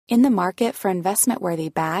In the market for investment-worthy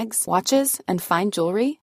bags, watches, and fine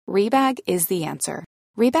jewelry, Rebag is the answer.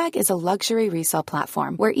 Rebag is a luxury resale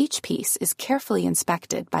platform where each piece is carefully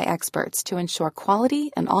inspected by experts to ensure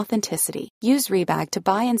quality and authenticity. Use Rebag to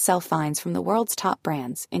buy and sell finds from the world's top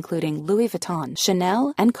brands, including Louis Vuitton,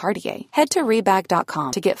 Chanel, and Cartier. Head to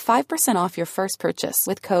Rebag.com to get 5% off your first purchase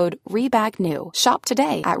with code REBAGNEW. Shop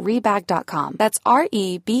today at Rebag.com. That's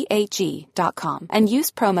REBAG.com. And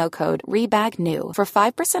use promo code REBAGNEW for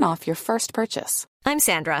 5% off your first purchase. I'm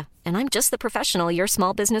Sandra, and I'm just the professional your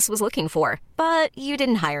small business was looking for. But you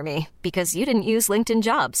didn't hire me because you didn't use LinkedIn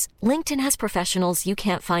Jobs. LinkedIn has professionals you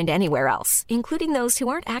can't find anywhere else, including those who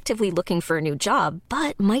aren't actively looking for a new job,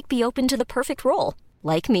 but might be open to the perfect role,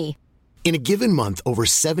 like me. In a given month, over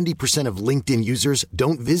 70% of LinkedIn users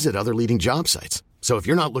don't visit other leading job sites. So if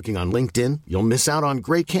you're not looking on LinkedIn, you'll miss out on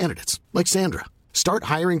great candidates, like Sandra. Start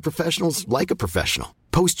hiring professionals like a professional.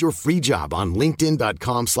 Post your free job on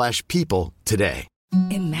linkedin.com/people today.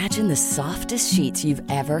 Imagine the softest sheets you've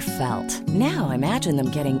ever felt. Now imagine them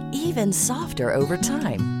getting even softer over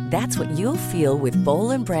time. That's what you'll feel with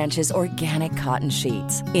Boll & Branch's organic cotton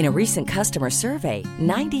sheets. In a recent customer survey,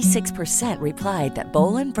 96% replied that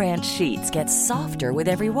Boll & Branch sheets get softer with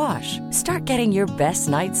every wash. Start getting your best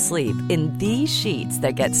night's sleep in these sheets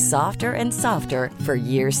that get softer and softer for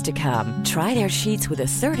years to come. Try their sheets with a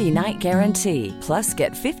 30-night guarantee. Plus,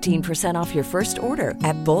 get 15% off your first order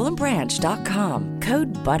at bollandbranch.com.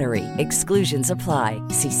 Code BUTTERY. Exclusions apply.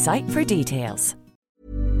 See site for details.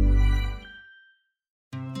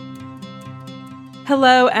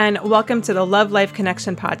 Hello, and welcome to the Love Life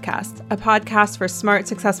Connection podcast, a podcast for smart,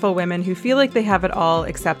 successful women who feel like they have it all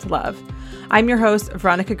except love. I'm your host,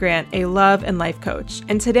 Veronica Grant, a love and life coach,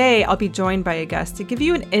 and today I'll be joined by a guest to give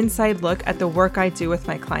you an inside look at the work I do with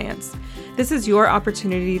my clients. This is your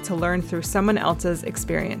opportunity to learn through someone else's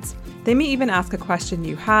experience. They may even ask a question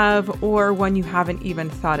you have or one you haven't even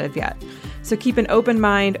thought of yet. So keep an open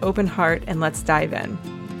mind, open heart, and let's dive in.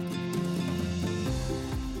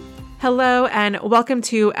 Hello, and welcome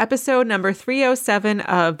to episode number 307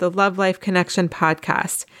 of the Love Life Connection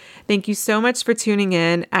podcast. Thank you so much for tuning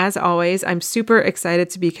in. As always, I'm super excited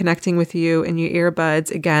to be connecting with you in your earbuds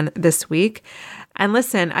again this week. And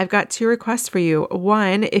listen, I've got 2 requests for you.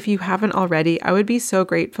 One, if you haven't already, I would be so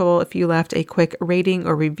grateful if you left a quick rating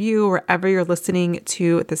or review wherever you're listening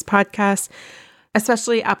to this podcast,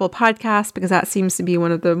 especially Apple Podcasts, because that seems to be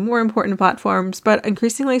one of the more important platforms, but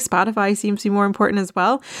increasingly Spotify seems to be more important as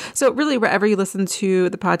well. So really, wherever you listen to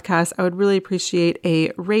the podcast, I would really appreciate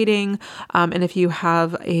a rating. And if you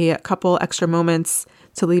have a couple extra moments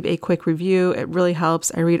to leave a quick review, it really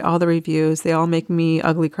helps. I read all the reviews. They all make me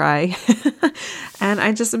ugly cry. And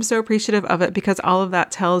I just am so appreciative of it because all of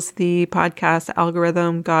that tells the podcast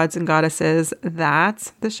algorithm, gods and goddesses,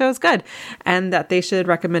 that the show is good and that they should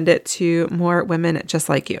recommend it to more women just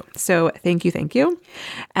like you. So thank you, thank you.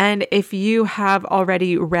 And if you have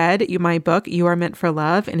already read my book, You Are Meant for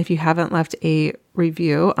Love, and if you haven't left a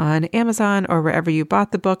review on Amazon or wherever you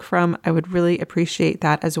bought the book from, I would really appreciate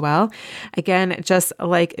that as well. Again, just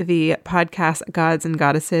like the podcast Gods and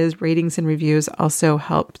Goddesses, ratings and reviews also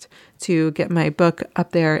helped to get my book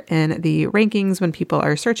up there in the rankings when people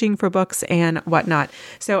are searching for books and whatnot.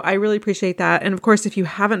 So I really appreciate that. And of course, if you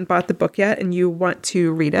haven't bought the book yet and you want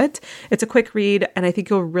to read it, it's a quick read and I think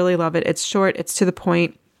you'll really love it. It's short, it's to the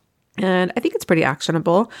point. And I think it's pretty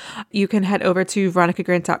actionable. You can head over to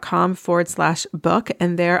veronicagrant.com/book.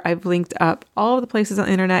 And there I've linked up all of the places on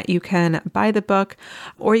the internet you can buy the book,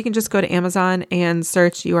 or you can just go to Amazon and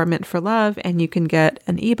search You Are Meant for Love, and you can get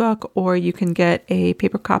an ebook or you can get a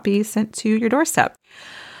paper copy sent to your doorstep.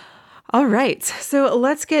 All right. So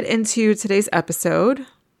let's get into today's episode.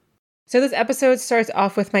 So this episode starts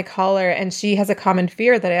off with my caller, and she has a common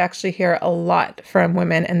fear that I actually hear a lot from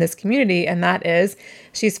women in this community, and that is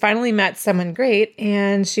she's finally met someone great,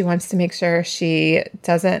 and she wants to make sure she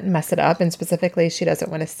doesn't mess it up, and specifically she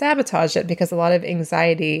doesn't want to sabotage it because a lot of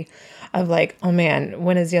anxiety of like, oh man,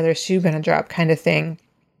 when is the other shoe going to drop kind of thing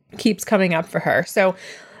keeps coming up for her. So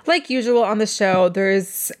like usual on the show,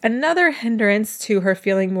 there's another hindrance to her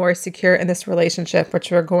feeling more secure in this relationship, which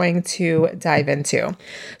we're going to dive into.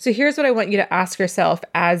 So here's what I want you to ask yourself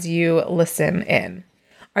as you listen in.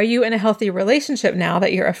 Are you in a healthy relationship now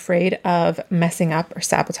that you're afraid of messing up or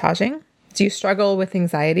sabotaging? Do you struggle with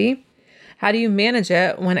anxiety? How do you manage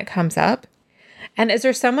it when it comes up? And is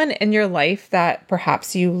there someone in your life that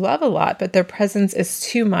perhaps you love a lot, but their presence is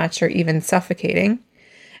too much or even suffocating?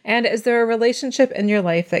 And is there a relationship in your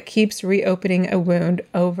life that keeps reopening a wound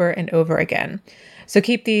over and over again? So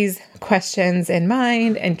keep these questions in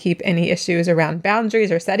mind and keep any issues around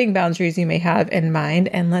boundaries or setting boundaries you may have in mind.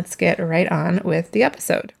 And let's get right on with the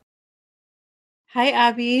episode. Hi,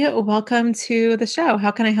 Abby. Welcome to the show.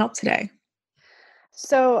 How can I help today?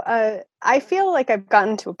 So I feel like I've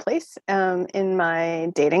gotten to a place in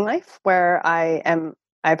my dating life where I've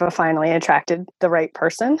finally attracted the right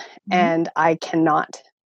person, Mhm. and I cannot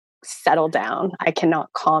settle down. I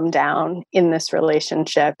cannot calm down in this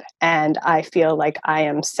relationship. And I feel like I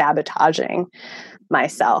am sabotaging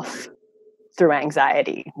myself through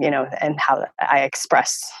anxiety, and how I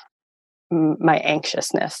express my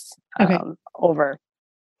anxiousness Okay. over.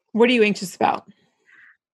 What are you anxious about?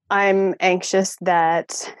 I'm anxious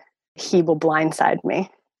that he will blindside me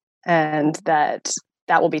and that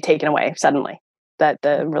will be taken away suddenly, that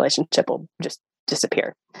the relationship will just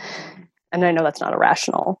disappear. And I know that's not a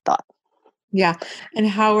rational thought. Yeah. And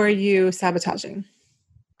how are you sabotaging?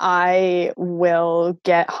 I will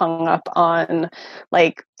get hung up on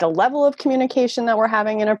like the level of communication that we're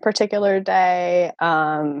having in a particular day.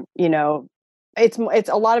 It's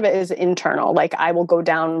a lot of it is internal. Like I will go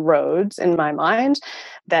down roads in my mind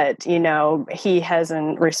that he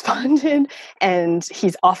hasn't responded and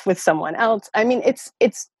he's off with someone else. I mean, it's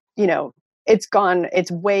gone.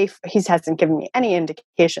 It's he hasn't given me any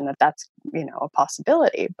indication that that's a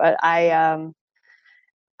possibility. But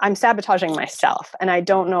I'm sabotaging myself, and I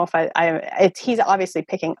don't know if he's obviously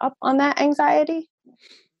picking up on that anxiety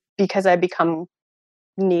because I become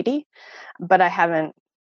needy, but I haven't,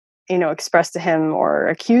 expressed to him or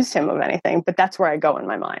accused him of anything, but that's where I go in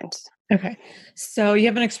my mind. Okay. So you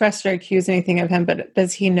haven't expressed or accused anything of him, but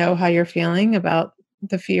does he know how you're feeling about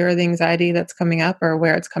the fear or the anxiety that's coming up or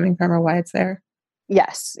where it's coming from or why it's there?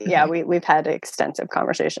 Yes. Yeah. Okay. We've had extensive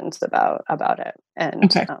conversations about it. And,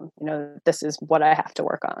 Okay. this is what I have to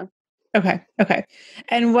work on. Okay. Okay.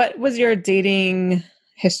 And what was your dating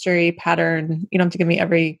history pattern? You don't have to give me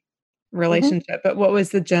every Hmm. relationship, but what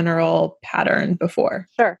was the general pattern before?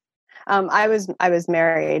 Sure. I was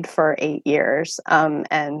married for 8 years, and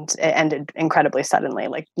it ended incredibly suddenly,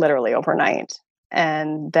 like literally overnight.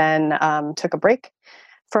 And then took a break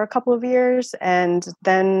for a couple of years, and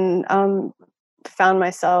then found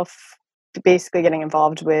myself basically getting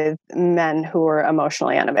involved with men who were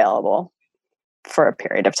emotionally unavailable for a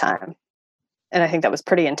period of time. And I think that was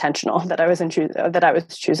pretty intentional that I was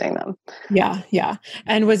choosing them. Yeah, yeah.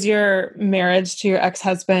 And was your marriage to your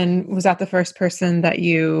ex-husband, was that the first person that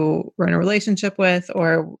you were in a relationship with,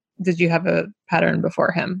 or did you have a pattern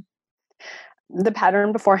before him? The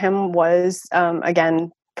pattern before him was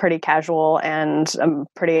again pretty casual and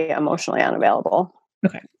pretty emotionally unavailable.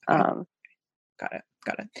 Okay. Okay. Um, Got it.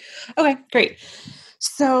 Got it. Okay, great.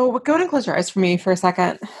 So go ahead and close your eyes for me for a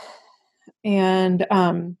second. And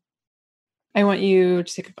I want you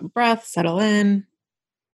to take a breath, settle in.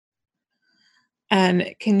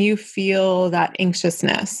 And can you feel that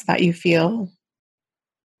anxiousness that you feel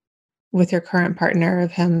with your current partner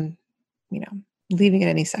of him, leaving at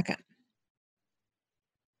any second?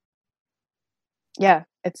 yeah,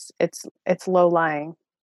 it's low lying.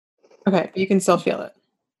 Okay, but you can still feel it.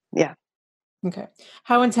 Yeah, Okay.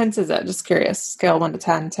 How intense is it? Just curious. Scale 1 to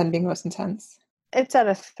 10, 10 being most intense. it's at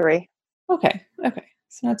a 3. Okay. Okay.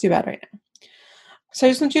 So not too bad right now. So I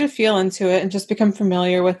just want you to feel into it and just become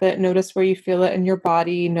familiar with it. Notice where you feel it in your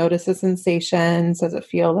body. Notice the sensations. Does it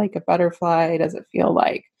feel like a butterfly? Does it feel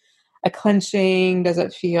like a clenching? Does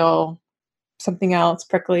it feel something else,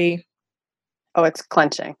 prickly? Oh, it's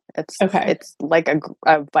clenching. Okay. It's like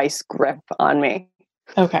a vice grip on me.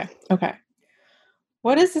 Okay. Okay.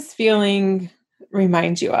 What does this feeling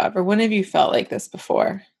remind you of? Or when have you felt like this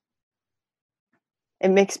before? It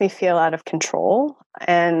makes me feel out of control,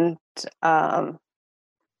 um,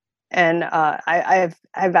 I've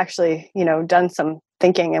actually done some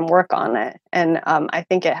thinking and work on it, and I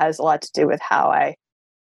think it has a lot to do with how I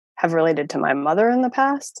have related to my mother in the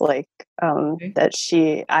past. Like Okay. that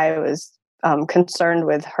I was concerned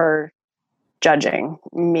with her judging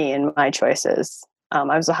me and my choices.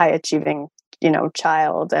 I was a high achieving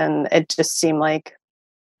child, and it just seemed like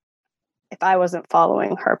if I wasn't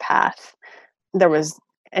following her path, there was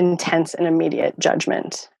intense and immediate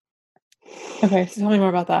judgment. Okay. So tell me more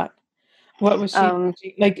about that. What was she Um,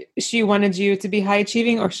 like? She wanted you to be high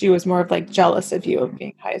achieving, or she was more of like jealous of you of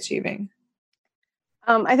being high achieving?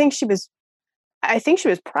 I think she was. I think she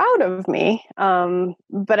was proud of me,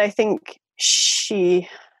 but I think she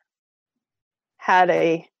had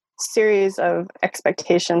a series of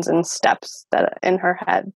expectations and steps that in her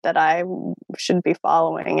head that I should be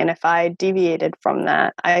following, and if I deviated from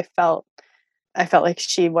that, I felt like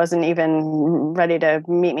she wasn't even ready to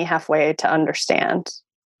meet me halfway to understand.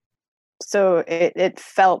 So it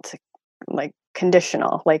felt like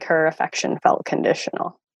conditional, like her affection felt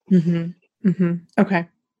conditional. Mm-hmm. Mm-hmm. Okay.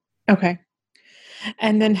 Okay.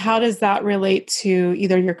 And then how does that relate to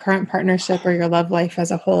either your current partnership or your love life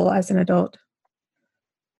as a whole as an adult?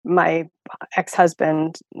 My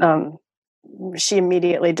ex-husband, she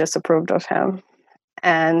immediately disapproved of him.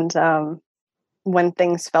 And when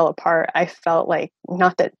things fell apart, I felt like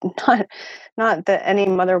not that any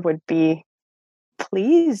mother would be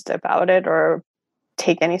pleased about it or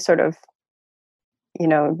take any sort of, you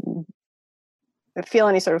know, feel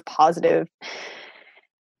any sort of positive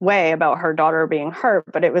way about her daughter being hurt,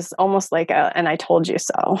 but it was almost like and I told you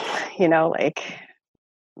so, you know,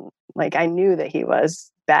 like I knew that he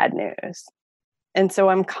was bad news. And so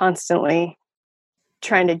I'm constantly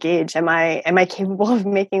trying to gauge, am I capable of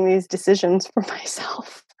making these decisions for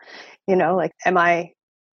myself? You know, like, am I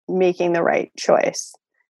making the right choice?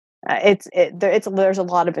 There's a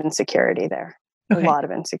lot of insecurity there. Okay. A lot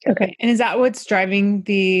of insecurity. Okay. And is that what's driving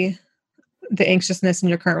the anxiousness in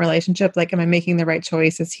your current relationship? Like, am I making the right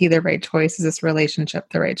choice? Is he the right choice? Is this relationship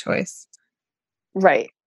the right choice? Right.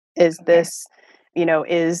 Is this,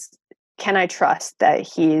 can I trust that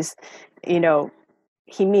he's,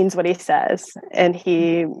 he means what he says, and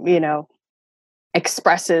he,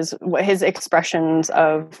 expresses what his expressions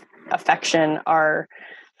of affection are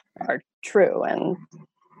true, and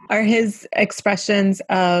are his expressions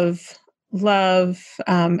of love,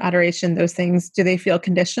 adoration, those things, do they feel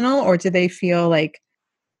conditional, or do they feel like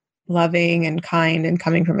loving and kind and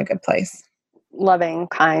coming from a good place? Loving,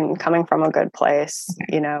 kind, coming from a good place.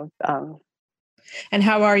 Okay. And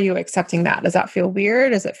how are you accepting that? Does that feel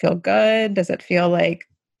weird? Does it feel good? Does it feel like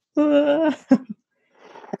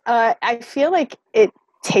I feel like it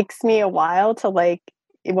takes me a while to, like,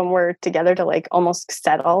 when we're together, to like almost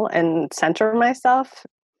settle and center myself,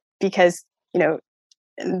 because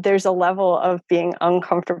there's a level of being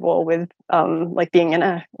uncomfortable with like being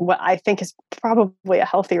in what I think is probably a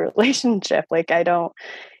healthy relationship. Like, I don't,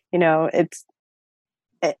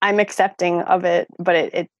 I'm accepting of it, but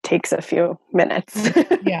it takes a few minutes.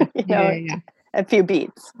 Yeah. A few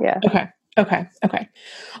beats. Yeah. Okay.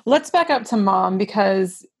 Let's back up to mom,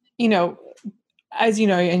 because, as you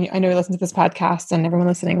know, and I know you listen to this podcast, and everyone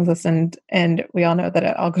listening has listened, and we all know that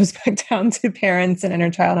it all goes back down to parents and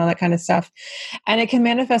inner child and all that kind of stuff. And it can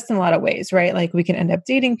manifest in a lot of ways, right? Like, we can end up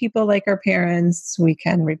dating people like our parents. We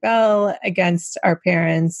can rebel against our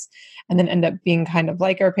parents and then end up being kind of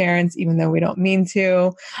like our parents, even though we don't mean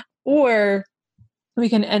to. Or we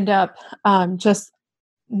can end up just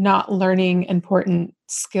not learning important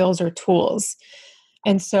skills or tools.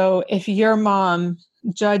 And so if your mom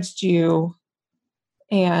judged you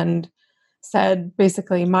and said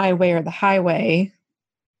basically my way or the highway,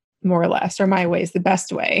 more or less, or my way is the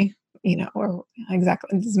best way, or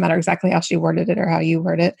exactly, it doesn't matter exactly how she worded it or how you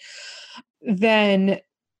word it, then,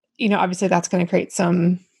 obviously that's going to create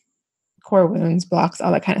some core wounds, blocks,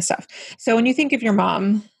 all that kind of stuff. So when you think of your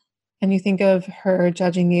mom and you think of her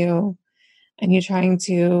judging you and you trying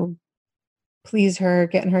to please her,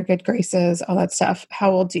 get in her good graces, all that stuff,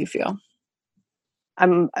 how old do you feel?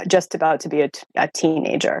 I'm just about to be a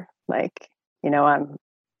teenager. Like, I'm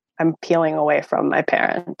peeling away from my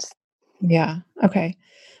parents. Yeah. Okay.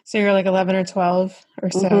 So you're like 11 or 12 or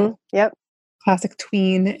so. Mm-hmm. Yep. Classic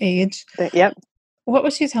tween age. Yep. What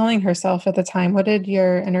was she telling herself at the time? What did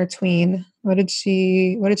your inner tween, what did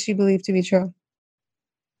she believe to be true?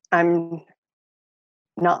 I'm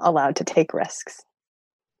not allowed to take risks.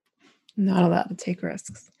 Not allowed to take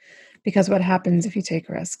risks. Because what happens if you take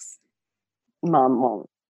risks? Mom won't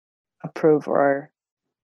approve, or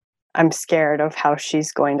I'm scared of how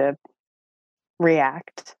she's going to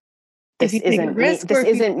react. This isn't me. This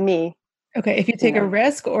isn't me. Okay. If you take a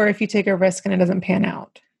risk, or if you take a risk and it doesn't pan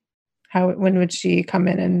out, when would she come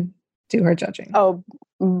in and do her judging? Oh,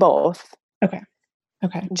 both. Okay.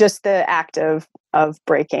 Just the act of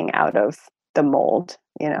breaking out of the mold,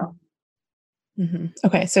 Mm-hmm.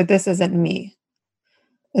 Okay. So this isn't me,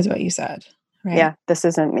 is what you said, right? Yeah. This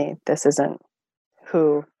isn't me. This isn't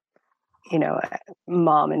who,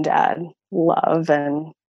 mom and dad love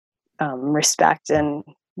and respect and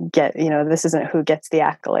get, this isn't who gets the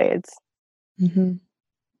accolades. Mm-hmm.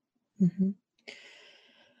 Mm-hmm.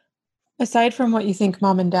 Aside from what you think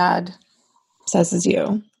mom and dad says is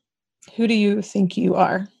you, who do you think you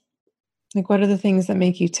are? Like, what are the things that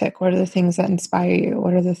make you tick? What are the things that inspire you?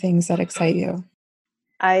 What are the things that excite you?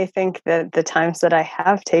 I think that the times that I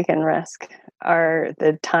have taken risk are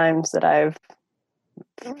the times that I've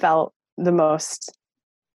felt the most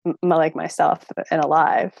like myself and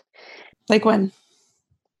alive. Like when?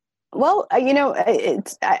 Well,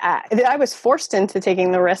 I was forced into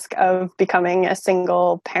taking the risk of becoming a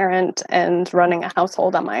single parent and running a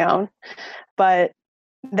household on my own. But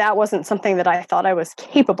that wasn't something that I thought I was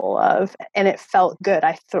capable of, and it felt good.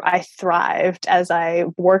 I thrived as I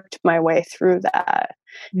worked my way through that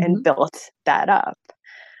and built that up.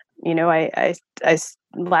 You know, I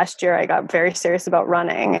last year I got very serious about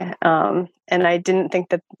running, and I didn't think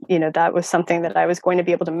that, you know, that was something that I was going to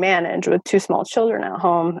be able to manage with two small children at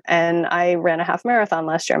home. And I ran a half marathon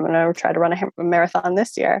last year. I'm going to try to run a marathon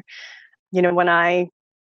this year. You know, when I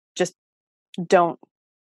just don't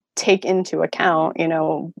take into account, you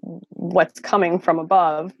know, what's coming from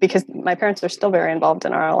above, because my parents are still very involved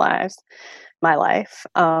in our lives, my life.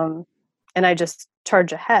 And I just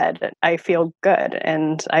charge ahead. I feel good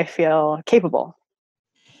and I feel capable.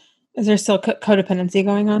 Is there still codependency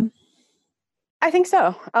going on? I think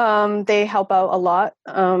so. They help out a lot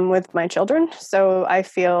with my children. So I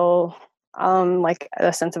feel like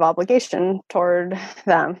a sense of obligation toward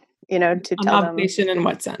them, you know, to An tell them. obligation in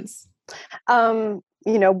what sense?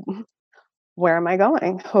 You know, where am I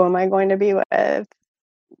going? Who am I going to be with?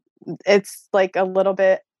 It's like a little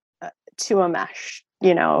bit too enmeshed,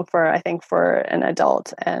 you know, I think for an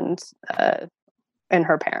adult and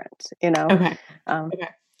her parent, you know. Okay. Okay.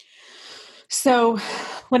 So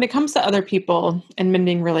when it comes to other people and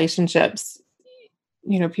mending relationships,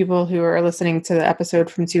 you know, people who are listening to the episode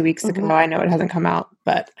from 2 weeks ago, I know it hasn't come out,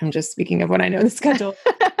 but I'm just speaking of what I know the schedule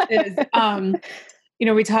is, you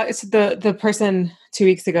know, we talked, so the person 2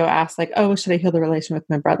 weeks ago asked like, oh, should I heal the relation with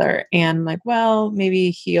my brother? And like, well, maybe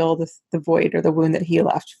heal the void or the wound that he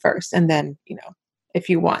left first. And then, you know, if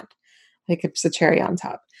you want, like it's the cherry on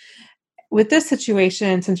top. With this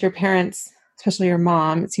situation, since your parents, especially your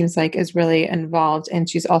mom, it seems like is really involved and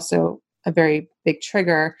she's also a very big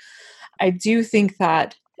trigger, I do think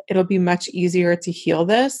that it'll be much easier to heal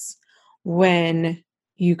this when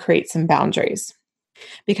you create some boundaries.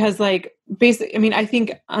 Because like basically, I mean, I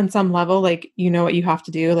think on some level, like, you know what you have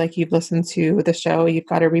to do, like you've listened to the show, you've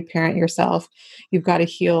got to reparent yourself. You've got to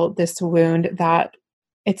heal this wound that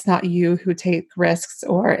it's not you who take risks,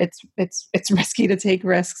 or it's risky to take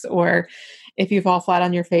risks, or if you fall flat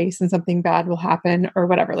on your face and something bad will happen or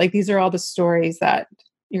whatever. Like these are all the stories that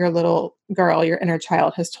your little girl, your inner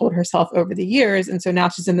child has told herself over the years. And so now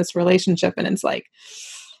she's in this relationship and it's like,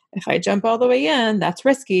 if I jump all the way in, that's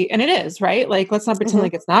risky. And it is, right? Like, let's not pretend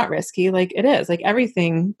like it's not risky. Like it is, like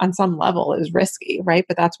everything on some level is risky, right?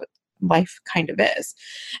 But that's what life kind of is.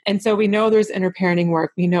 And so we know there's inner parenting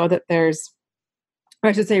work. We know that there's, or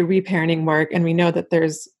I should say reparenting work. And we know that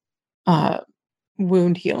there's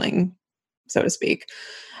wound healing, so to speak.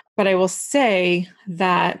 But I will say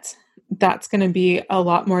that that's going to be a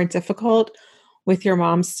lot more difficult with your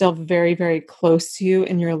mom still very, very close to you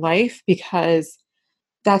in your life, because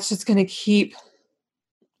that's just going to keep,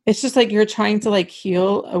 it's just like you're trying to like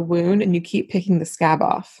heal a wound and you keep picking the scab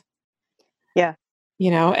off. Yeah.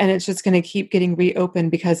 You know, and it's just going to keep getting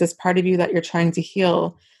reopened because this part of you that you're trying to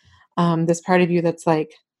heal, this part of you that's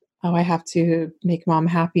like, oh, I have to make mom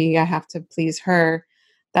happy, I have to please her.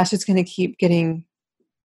 That's just going to keep getting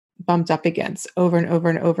bumped up against over and over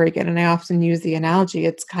and over again. And I often use the analogy,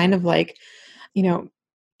 it's kind of like, you know,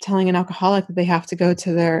 telling an alcoholic that they have to go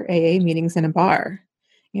to their AA meetings in a bar.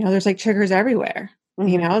 You know, there's like triggers everywhere.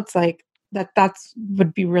 You know, it's like that's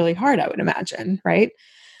would be really hard, I would imagine. Right.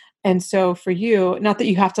 And so for you, not that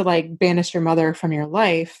you have to like banish your mother from your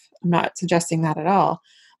life. I'm not suggesting that at all,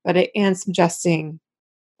 but I am suggesting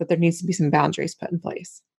that there needs to be some boundaries put in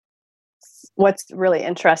place. What's really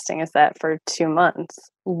interesting is that for 2 months,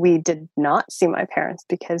 we did not see my parents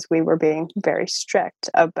because we were being very strict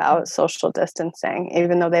about social distancing.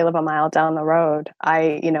 Even though they live a mile down the road,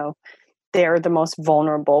 you know, they're the most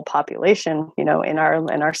vulnerable population, you know, in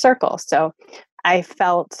our circle. So I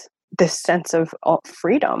felt this sense of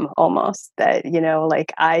freedom almost, that, you know,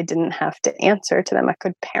 like I didn't have to answer to them. I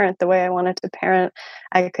could parent the way I wanted to parent.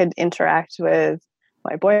 I could interact with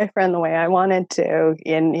my boyfriend the way I wanted to,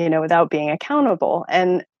 you know, without being accountable.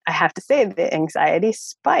 And I have to say the anxiety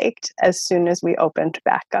spiked as soon as we opened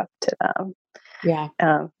back up to them. Yeah.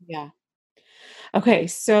 Yeah. Okay.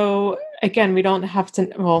 So again, we don't have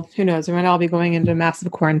to, well, who knows? We might all be going into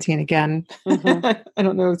massive quarantine again. I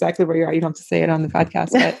don't know exactly where you are. You don't have to say it on the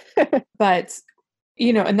podcast, but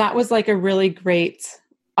you know, and that was like a really great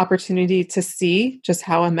opportunity to see just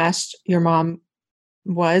how enmeshed your mom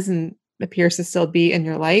was and appears to still be in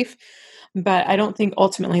your life. But I don't think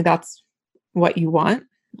ultimately that's what you want.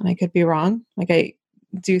 And I could be wrong. Like I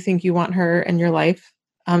do think you want her in your life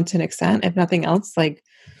to an extent, if nothing else. Like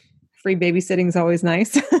free babysitting is always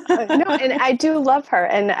nice. No, and I do love her.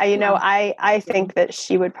 And you know, I think that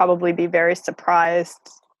she would probably be very surprised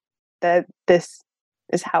that this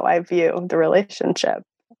is how I view the relationship.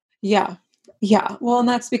 Yeah. Yeah. Well, and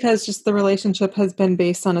that's because just the relationship has been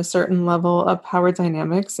based on a certain level of power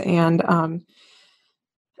dynamics. And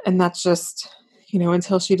that's just,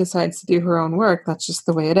 until she decides to do her own work, that's just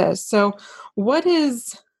the way it is. So what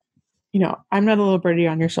is, I'm not a little birdie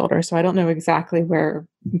on your shoulder, so I don't know exactly where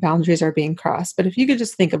boundaries are being crossed. But if you could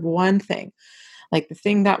just think of one thing, like the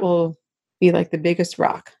thing that will be like the biggest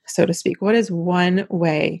rock, so to speak, what is one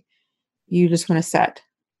way you just want to set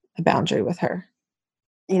a boundary with her?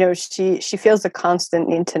 She feels a constant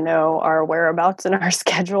need to know our whereabouts and our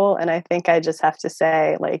schedule. And I think I just have to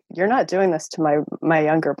say, like, you're not doing this to my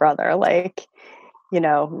younger brother. Like,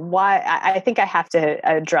 why? I think I have to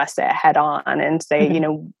address it head on and say,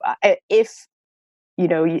 if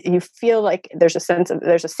you feel like there's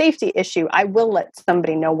a safety issue, I will let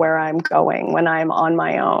somebody know where I'm going when I'm on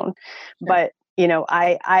my own. But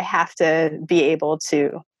I have to be able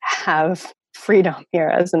to have freedom here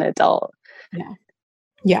as an adult. Yeah.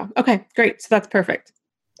 Yeah. Okay, great. So that's perfect.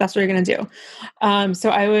 That's what you're going to do.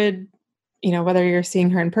 So I would, whether you're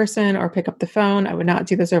seeing her in person or pick up the phone, I would not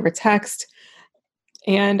do this over text.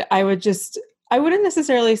 And I wouldn't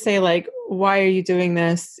necessarily say like, why are you doing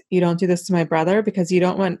this? You don't do this to my brother, because you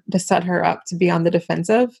don't want to set her up to be on the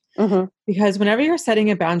defensive. Mm-hmm. Because whenever you're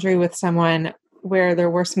setting a boundary with someone where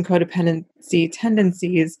there were some codependency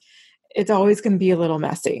tendencies, it's always going to be a little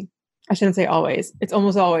messy. I shouldn't say always. It's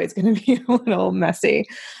almost always going to be a little messy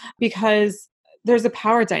because there's a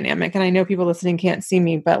power dynamic. And I know people listening can't see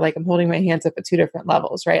me, but like I'm holding my hands up at two different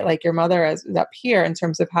levels, right? Like your mother is up here in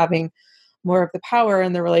terms of having more of the power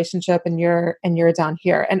in the relationship, and you're down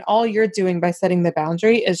here. And all you're doing by setting the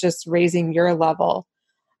boundary is just raising your level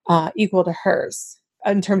equal to hers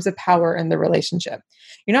in terms of power in the relationship.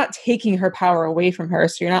 You're not taking her power away from her.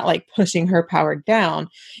 So you're not like pushing her power down.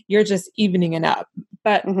 You're just evening it up.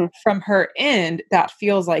 But from her end, that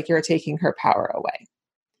feels like you're taking her power away.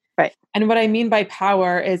 Right. And what I mean by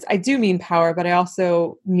power is I do mean power, but I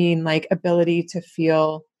also mean like ability to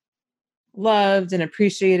feel loved and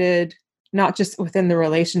appreciated, not just within the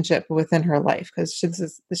relationship, but within her life. Because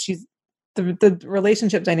the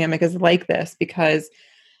relationship dynamic is like this because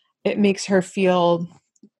it makes her feel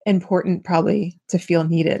important, probably to feel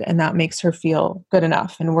needed. And that makes her feel good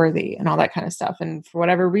enough and worthy and all that kind of stuff. And for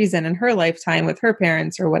whatever reason in her lifetime with her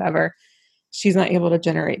parents or whatever, she's not able to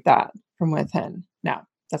generate that from within. Now,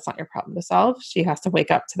 that's not your problem to solve. She has to wake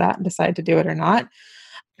up to that and decide to do it or not.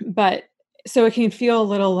 But so it can feel a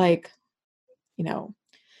little like,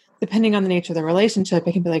 depending on the nature of the relationship,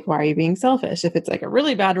 it can be like, why are you being selfish? If it's like a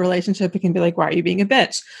really bad relationship, it can be like, why are you being a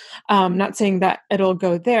bitch? Not saying that it'll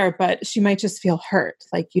go there, but she might just feel hurt.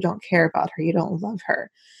 Like you don't care about her. You don't love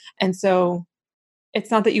her. And so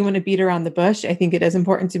it's not that you want to beat around the bush. I think it is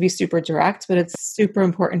important to be super direct, but it's super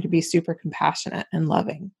important to be super compassionate and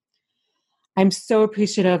loving. I'm so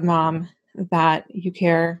appreciative, Mom, that you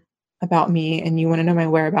care about me and you want to know my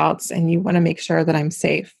whereabouts and you want to make sure that I'm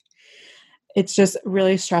safe. It's just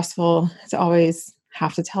really stressful to always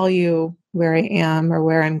have to tell you where I am or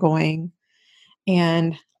where I'm going.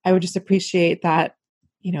 And I would just appreciate that,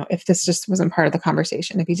 if this just wasn't part of the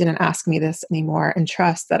conversation, if you didn't ask me this anymore, and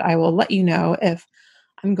trust that I will let you know if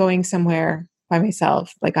I'm going somewhere by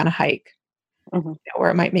myself, like on a hike,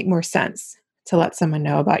 where it might make more sense to let someone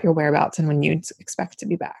know about your whereabouts and when you expect to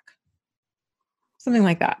be back. Something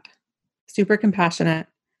like that. Super compassionate,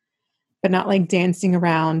 but not like dancing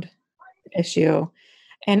around issue.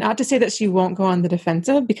 And not to say that she won't go on the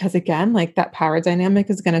defensive, because again, like that power dynamic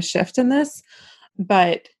is going to shift in this,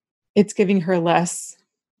 but it's giving her less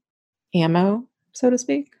ammo, so to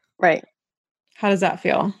speak. Right. How does that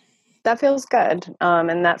feel? That feels good.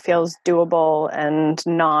 And that feels doable and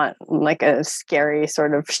not like a scary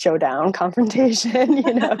sort of showdown confrontation,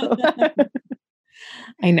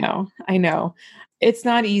 I know. It's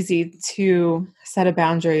not easy to set a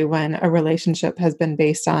boundary when a relationship has been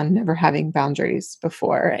based on never having boundaries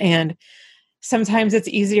before. And sometimes it's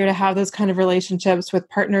easier to have those kind of relationships with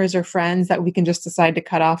partners or friends that we can just decide to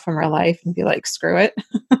cut off from our life and be like, screw it.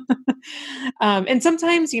 And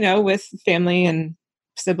sometimes, with family and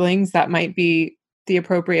siblings, that might be the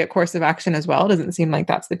appropriate course of action as well. It doesn't seem like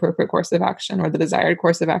that's the appropriate course of action or the desired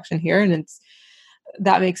course of action here. And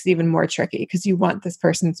that makes it even more tricky because you want this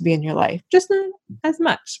person to be in your life, just not as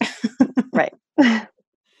much. Right.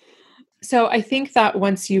 So I think that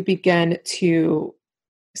once you begin to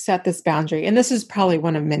set this boundary, and this is probably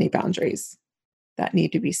one of many boundaries that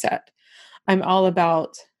need to be set. I'm all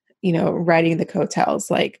about, riding the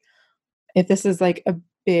coattails. Like if this is like a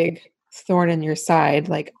big thorn in your side,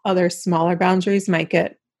 like other smaller boundaries might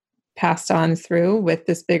get passed on through with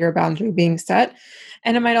this bigger boundary being set.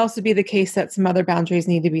 And it might also be the case that some other boundaries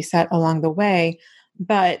need to be set along the way.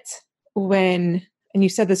 But when, and you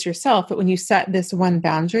said this yourself, but when you set this one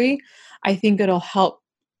boundary, I think it'll help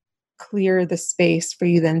clear the space for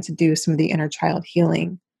you then to do some of the inner child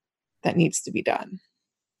healing that needs to be done.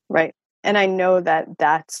 Right. And I know that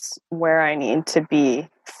that's where I need to be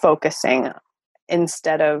focusing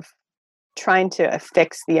instead of trying to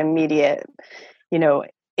fix the immediate,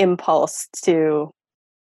 impulse to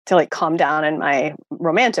like calm down in my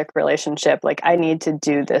romantic relationship. Like I need to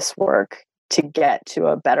do this work to get to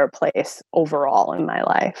a better place overall in my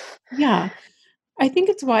life. Yeah. I think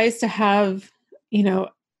it's wise to have,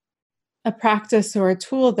 a practice or a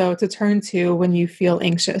tool though to turn to when you feel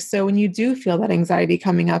anxious. So when you do feel that anxiety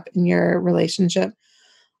coming up in your relationship,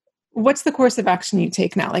 what's the course of action you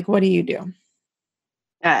take now? Like, what do you do?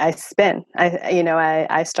 I spin.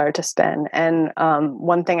 I start to spin. And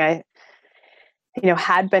one thing I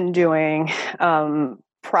had been doing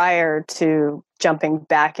prior to jumping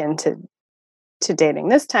back into dating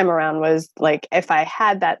this time around was like, if I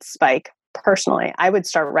had that spike personally, I would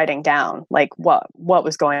start writing down like what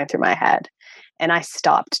was going through my head. And I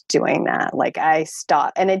stopped doing that. Like I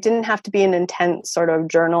stopped, and it didn't have to be an intense sort of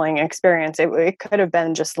journaling experience. It could have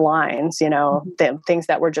been just lines, the things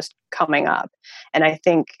that were just coming up. And I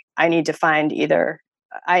think I need to find either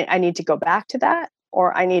I need to go back to that,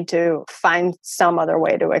 or I need to find some other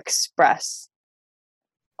way to express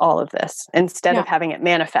all of this instead of having it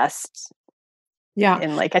manifest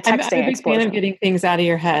in like a texting I'm a big explosion. fan of getting things out of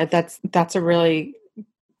your head. That's a really,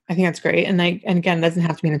 I think that's great. And again, it doesn't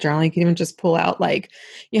have to be in a journal. You can even just pull out like,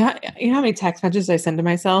 you know how many text messages I send to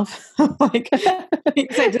myself? Like,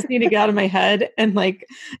 because I just need to get out of my head and like,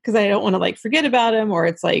 because I don't want to like forget about them, or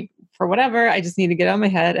it's like for whatever, I just need to get out of my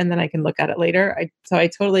head and then I can look at it later. So I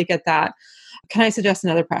totally get that. Can I suggest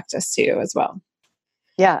another practice too as well?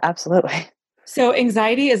 Yeah, absolutely. So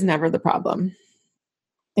anxiety is never the problem.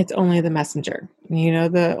 It's only the messenger. You know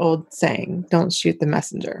the old saying, don't shoot the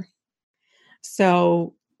messenger.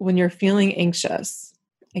 So when you're feeling anxious,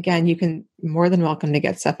 again, you can more than welcome to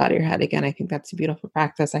get stuff out of your head. Again, I think that's a beautiful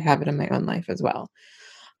practice. I have it in my own life as well.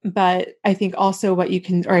 But I think also what you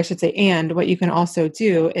can, or I should say, and what you can also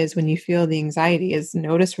do is when you feel the anxiety is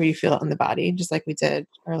notice where you feel it in the body, just like we did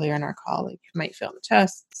earlier in our call. Like you might feel in the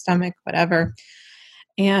chest, stomach, whatever.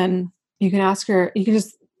 And you can ask her, you can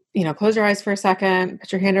just, close your eyes for a second,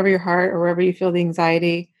 put your hand over your heart or wherever you feel the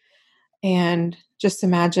anxiety. And just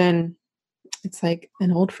imagine it's like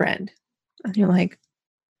an old friend. And you're like,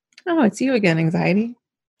 oh, it's you again, anxiety.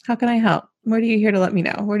 How can I help? What are you here to let me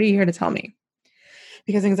know? What are you here to tell me?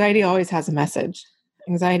 Because anxiety always has a message.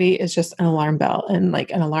 Anxiety is just an alarm bell. And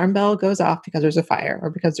like an alarm bell goes off because there's a fire or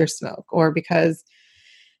because there's smoke or because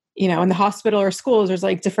in the hospital or schools, there's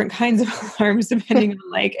like different kinds of alarms depending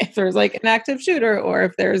on like if there's like an active shooter or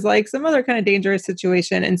if there's like some other kind of dangerous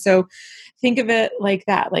situation. And so think of it like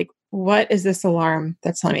that. Like, what is this alarm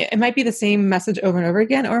that's telling me? It might be the same message over and over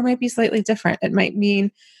again, or it might be slightly different. It might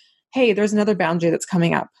mean, hey, there's another boundary that's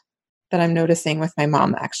coming up that I'm noticing with my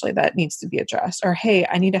mom actually that needs to be addressed. Or, hey,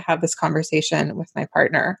 I need to have this conversation with my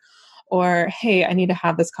partner. Or, hey, I need to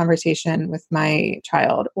have this conversation with my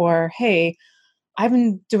child. Or, hey, I've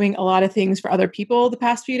been doing a lot of things for other people the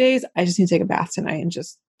past few days. I just need to take a bath tonight and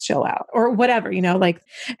just chill out or whatever,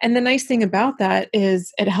 and the nice thing about that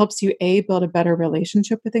is it helps you build a better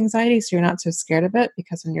relationship with anxiety. So you're not so scared of it,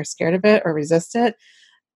 because when you're scared of it or resist it,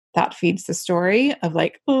 that feeds the story of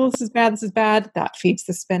like, oh, this is bad. That feeds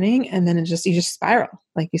the spinning. And then you just spiral.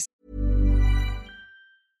 Like you said.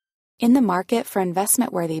 In the market for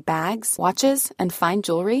investment-worthy bags, watches, and fine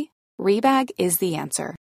jewelry, Rebag is the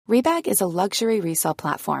answer. Rebag is a luxury resale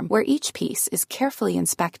platform where each piece is carefully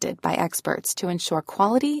inspected by experts to ensure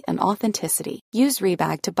quality and authenticity. Use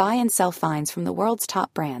Rebag to buy and sell finds from the world's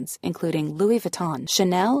top brands, including Louis Vuitton,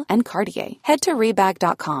 Chanel, and Cartier. Head to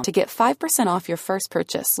Rebag.com to get 5% off your first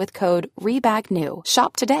purchase with code REBAGNEW.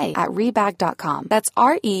 Shop today at Rebag.com. That's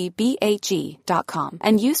REBAG.com.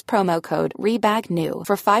 And use promo code REBAGNEW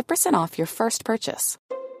for 5% off your first purchase.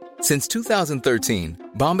 Since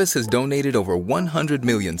 2013, Bombas has donated over 100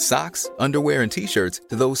 million socks, underwear, and T-shirts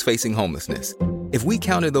to those facing homelessness. If we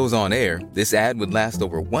counted those on air, this ad would last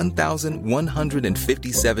over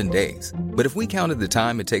 1,157 days. But if we counted the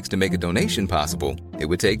time it takes to make a donation possible, it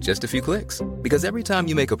would take just a few clicks. Because every time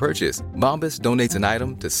you make a purchase, Bombas donates an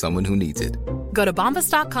item to someone who needs it. Go to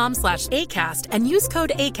bombas.com/ACAST and use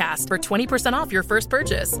code ACAST for 20% off your first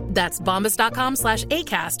purchase. That's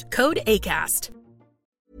bombas.com/ACAST, code ACAST.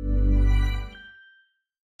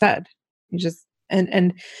 Said you just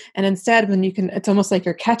and instead when you can, it's almost like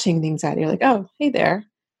you're catching the anxiety. You're like, oh, hey there.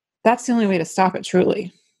 That's the only way to stop it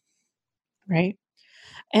truly. Right.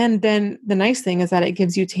 And then the nice thing is that it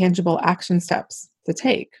gives you tangible action steps to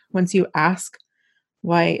take. Once you ask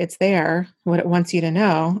why it's there, what it wants you to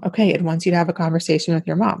know, okay, it wants you to have a conversation with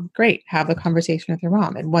your mom. Great, have the conversation with your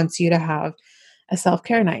mom. It wants you to have a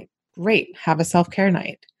self-care night. Great, have a self-care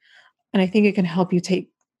night. And I think it can help you take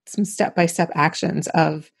some step-by-step actions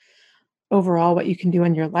of overall what you can do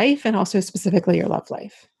in your life and also specifically your love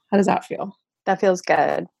life. How does that feel? That feels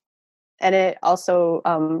good. And it also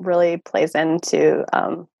really plays into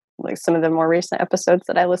like some of the more recent episodes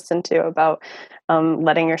that I listened to about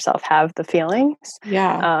letting yourself have the feelings.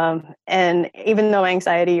 Yeah. And even though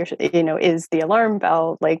anxiety, is the alarm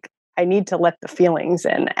bell, like I need to let the feelings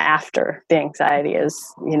in after the anxiety is,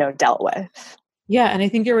 dealt with. Yeah. And I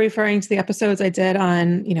think you're referring to the episodes I did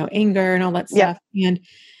on, anger and all that stuff. Yeah. And,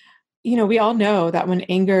 we all know that when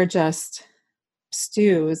anger just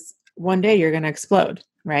stews, one day you're going to explode,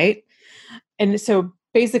 right? And so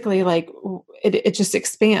basically, like, it just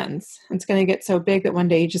expands. It's going to get so big that one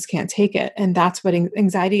day you just can't take it. And that's what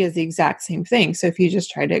anxiety is, the exact same thing. So if you just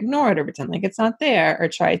try to ignore it or pretend like it's not there or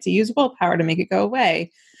try to use willpower to make it go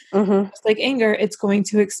away, just like anger, it's going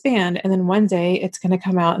to expand. And then one day it's going to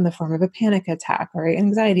come out in the form of a panic attack or an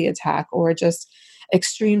anxiety attack or just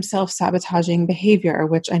extreme self-sabotaging behavior,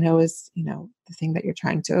 which I know is, the thing that you're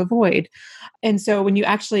trying to avoid. And so when you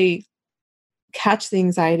actually catch the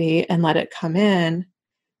anxiety and let it come in,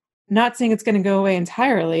 not saying it's going to go away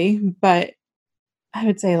entirely, but I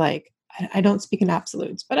would say I don't speak in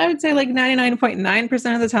absolutes, but I would say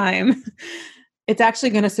 99.9% of the time, it's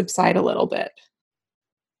actually going to subside a little bit.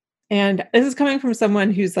 And this is coming from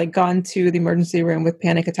someone who's gone to the emergency room with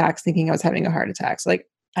panic attacks thinking I was having a heart attack. So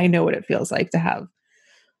I know what it feels like to have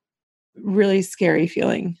really scary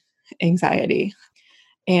feeling anxiety.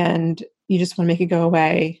 And you just want to make it go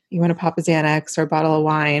away. You want to pop a Xanax or a bottle of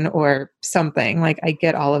wine or something. I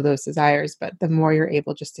get all of those desires, but the more you're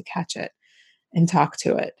able just to catch it and talk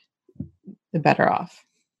to it, the better off,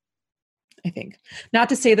 I think. Not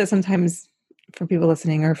to say that sometimes for people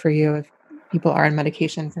listening or for you, if people are on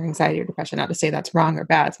medication for anxiety or depression, not to say that's wrong or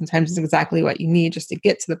bad. Sometimes it's exactly what you need just to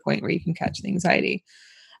get to the point where you can catch the anxiety.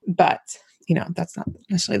 But, that's not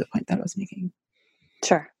necessarily the point that I was making.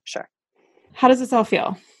 Sure. How does this all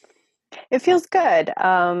feel? It feels good.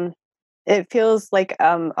 It feels like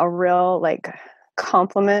a real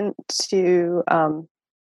compliment to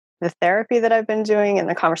the therapy that I've been doing and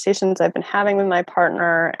the conversations I've been having with my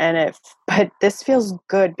partner. But this feels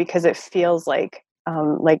good because it feels like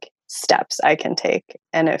steps I can take,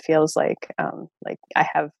 and it feels like I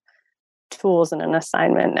have tools and an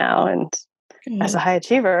assignment now. And as a high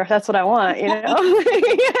achiever, that's what I want. I know.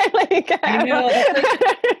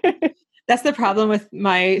 That's the problem with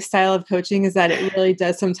my style of coaching is that it really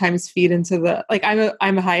does sometimes feed into the,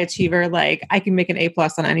 I'm a high achiever. I can make an A+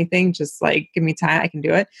 on anything. Just give me time, I can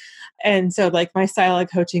do it. And so my style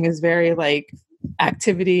of coaching is very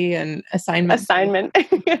activity and assignment,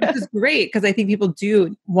 which is great because I think people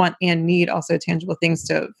do want and need also tangible things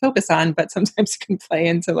to focus on, but sometimes it can play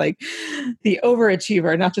into the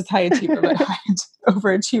overachiever, not just high achiever, but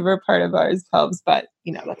overachiever part of ourselves. But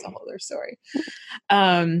that's a whole other story.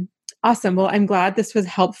 Awesome. Well, I'm glad this was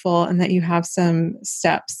helpful and that you have some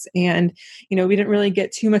steps. And, we didn't really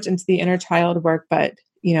get too much into the inner child work, but,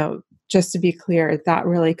 just to be clear, that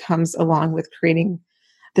really comes along with creating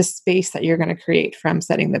the space that you're going to create from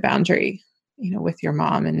setting the boundary, with your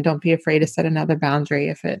mom. And don't be afraid to set another boundary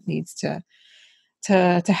if it needs to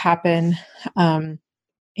happen.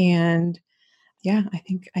 And yeah,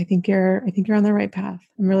 I think you're on the right path.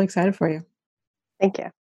 I'm really excited for you. Thank you.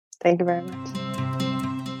 Thank you very much.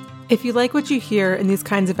 If you like what you hear in these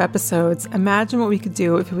kinds of episodes, imagine what we could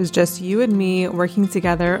do if it was just you and me working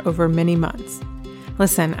together over many months.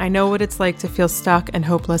 Listen, I know what it's like to feel stuck and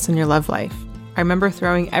hopeless in your love life. I remember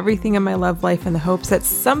throwing everything in my love life in the hopes that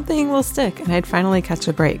something will stick and I'd finally catch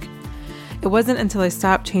a break. It wasn't until I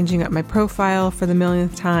stopped changing up my profile for the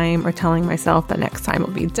millionth time or telling myself that next time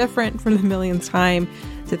will be different for the millionth time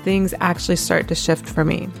that things actually start to shift for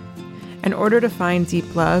me. In order to find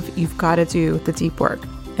deep love, you've got to do the deep work.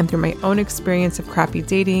 And through my own experience of crappy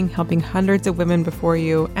dating, helping hundreds of women before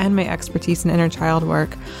you, and my expertise in inner child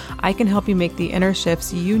work, I can help you make the inner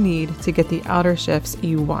shifts you need to get the outer shifts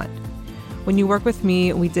you want. When you work with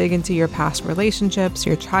me, we dig into your past relationships,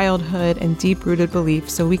 your childhood, and deep-rooted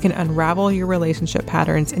beliefs so we can unravel your relationship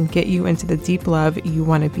patterns and get you into the deep love you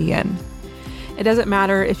want to be in. It doesn't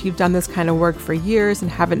matter if you've done this kind of work for years and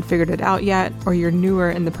haven't figured it out yet, or you're newer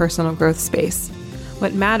in the personal growth space.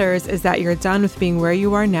 What matters is that you're done with being where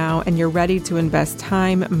you are now and you're ready to invest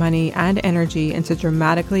time, money, and energy into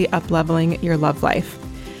dramatically up-leveling your love life.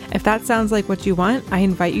 If that sounds like what you want, I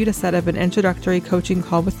invite you to set up an introductory coaching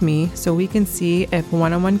call with me so we can see if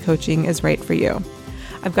one-on-one coaching is right for you.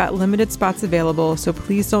 I've got limited spots available, so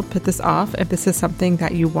please don't put this off if this is something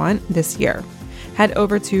that you want this year. Head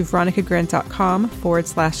over to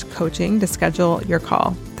veronicagrant.com/coaching to schedule your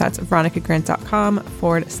call. That's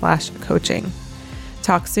veronicagrant.com/coaching.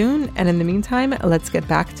 Talk soon, and in the meantime, let's get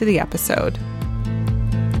back to the episode.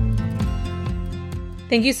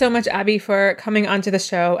 Thank you so much, Abby, for coming onto the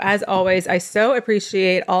show. As always, I so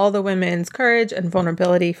appreciate all the women's courage and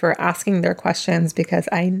vulnerability for asking their questions, because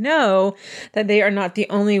I know that they are not the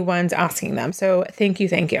only ones asking them. So thank you,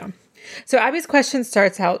 thank you. So Abby's question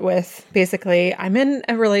starts out with, basically, I'm in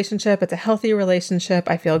a relationship. It's a healthy relationship.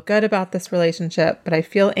 I feel good about this relationship, but I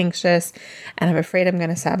feel anxious and I'm afraid I'm going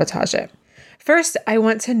to sabotage it. First, I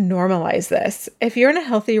want to normalize this. If you're in a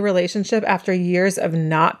healthy relationship after years of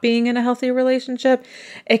not being in a healthy relationship,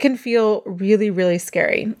 it can feel really, really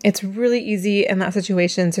scary. It's really easy in that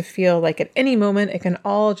situation to feel like at any moment it can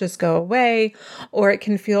all just go away, or it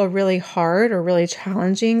can feel really hard or really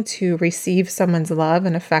challenging to receive someone's love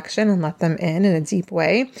and affection and let them in a deep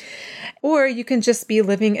way. Or you can just be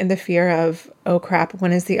living in the fear of, oh crap,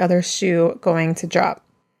 when is the other shoe going to drop?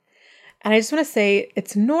 And I just want to say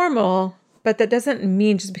it's normal, but that doesn't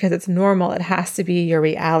mean just because it's normal, it has to be your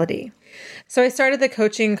reality. So I started the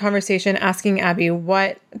coaching conversation asking Abby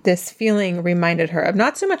what this feeling reminded her of.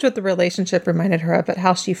 Not so much what the relationship reminded her of, but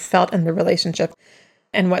how she felt in the relationship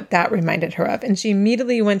and what that reminded her of. And she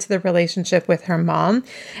immediately went to the relationship with her mom,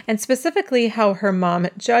 and specifically how her mom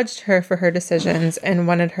judged her for her decisions and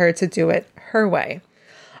wanted her to do it her way.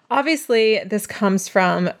 Obviously, this comes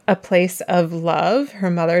from a place of love. Her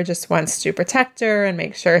mother just wants to protect her and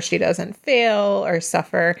make sure she doesn't fail or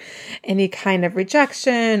suffer any kind of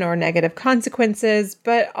rejection or negative consequences.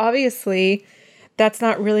 But obviously, that's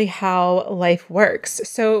not really how life works.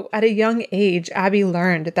 So at a young age, Abby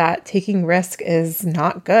learned that taking risk is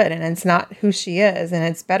not good and it's not who she is. And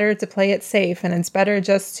it's better to play it safe. And it's better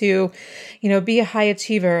just to, be a high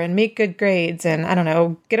achiever and make good grades and,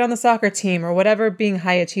 get on the soccer team or whatever being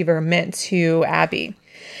high achiever meant to Abby.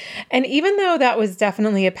 And even though that was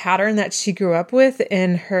definitely a pattern that she grew up with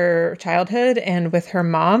in her childhood and with her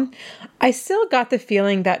mom, I still got the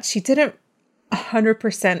feeling that she didn't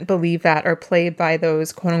 100% believe that or play by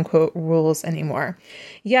those quote unquote rules anymore.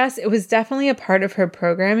 Yes, it was definitely a part of her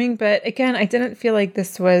programming, but again, I didn't feel like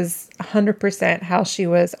this was 100% how she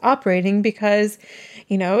was operating because,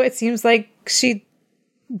 it seems like she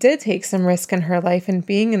did take some risk in her life and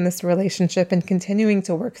being in this relationship and continuing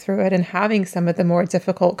to work through it and having some of the more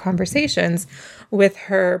difficult conversations with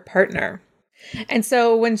her partner. And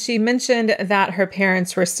so when she mentioned that her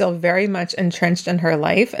parents were still very much entrenched in her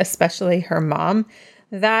life, especially her mom,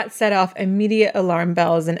 that set off immediate alarm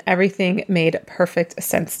bells and everything made perfect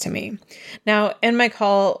sense to me. Now, in my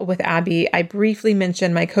call with Abby, I briefly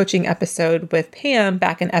mentioned my coaching episode with Pam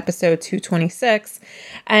back in episode 226,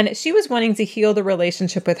 and she was wanting to heal the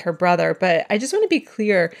relationship with her brother. But I just want to be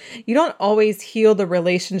clear, you don't always heal the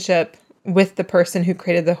relationship with the person who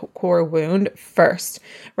created the core wound first,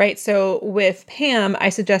 right? So with Pam, I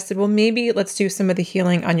suggested, well, maybe let's do some of the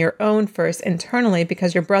healing on your own first internally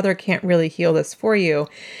because your brother can't really heal this for you.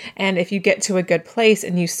 And if you get to a good place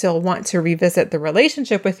and you still want to revisit the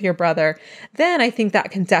relationship with your brother, then I think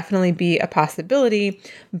that can definitely be a possibility,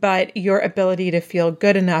 but your ability to feel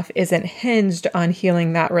good enough isn't hinged on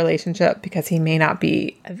healing that relationship because he may not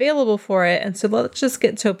be available for it. And so let's just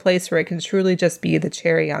get to a place where it can truly just be the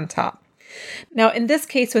cherry on top. Now, in this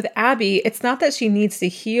case with Abby, it's not that she needs to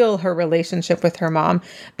heal her relationship with her mom,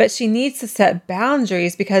 but she needs to set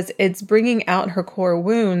boundaries because it's bringing out her core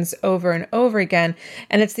wounds over and over again.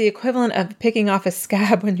 And it's the equivalent of picking off a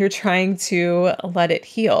scab when you're trying to let it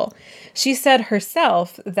heal. She said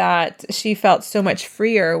herself that she felt so much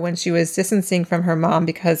freer when she was distancing from her mom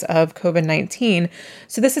because of COVID-19.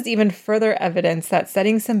 So this is even further evidence that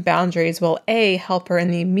setting some boundaries will A, help her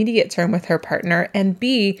in the immediate term with her partner, and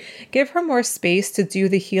B, give her more space to do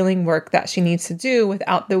the healing work that she needs to do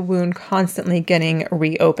without the wound constantly getting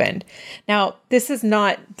reopened. Now, this is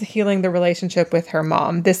not healing the relationship with her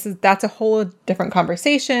mom. That's a whole different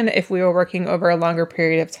conversation. If we were working over a longer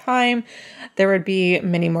period of time, there would be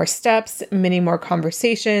many more steps, many more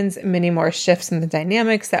conversations, many more shifts in the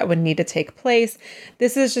dynamics that would need to take place.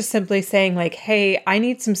 This is just simply saying like, hey, I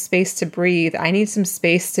need some space to breathe. I need some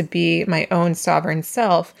space to be my own sovereign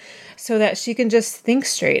self so that she can just think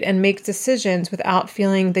straight and make decisions without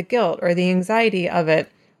feeling the guilt or the anxiety of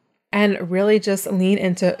it and really just lean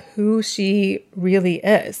into who she really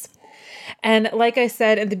is. And like I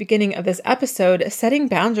said at the beginning of this episode, setting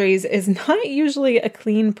boundaries is not usually a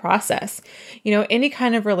clean process. Any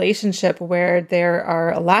kind of relationship where there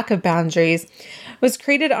are a lack of boundaries was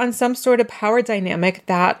created on some sort of power dynamic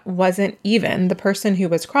that wasn't even. The person who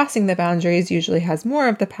was crossing the boundaries usually has more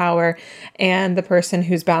of the power, and the person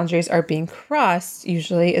whose boundaries are being crossed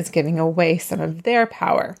usually is giving away some of their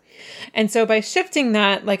power. And so by shifting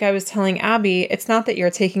that, like I was telling Abby, it's not that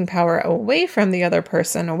you're taking power away from the other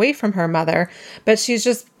person, away from her mother, but she's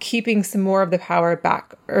just keeping some more of the power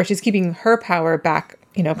back, or she's keeping her power back,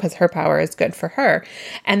 because her power is good for her.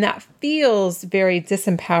 And that feels very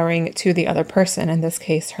disempowering to the other person, in this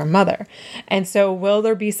case, her mother. And so will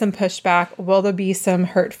there be some pushback? Will there be some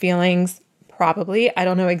hurt feelings? Probably. I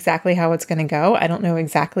don't know exactly how it's going to go. I don't know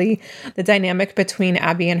exactly the dynamic between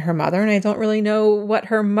Abby and her mother, and I don't really know what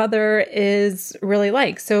her mother is really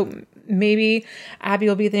like. So maybe Abby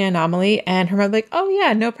will be the anomaly and her mother like, oh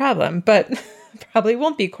yeah, no problem, but probably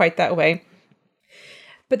won't be quite that way.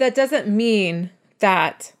 But that doesn't mean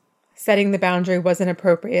that setting the boundary wasn't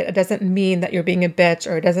appropriate. It doesn't mean that you're being a bitch,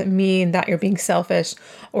 or it doesn't mean that you're being selfish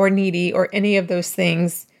or needy or any of those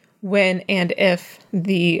things when and if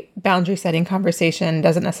the boundary setting conversation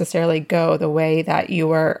doesn't necessarily go the way that you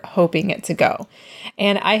were hoping it to go.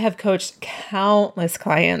 And I have coached countless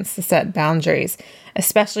clients to set boundaries,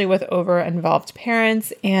 especially with over-involved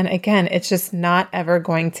parents. And again, it's just not ever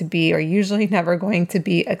going to be, or usually never going to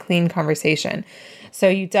be, a clean conversation. So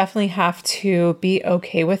you definitely have to be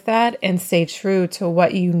okay with that and stay true to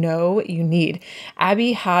what you know you need.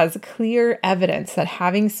 Abby has clear evidence that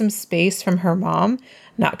having some space from her mom,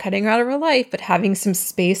 not cutting her out of her life, but having some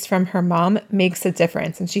space from her mom makes a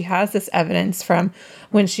difference. And she has this evidence from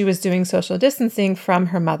when she was doing social distancing from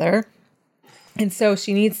her mother. And so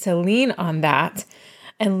she needs to lean on that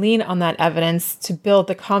and lean on that evidence to build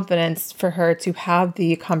the confidence for her to have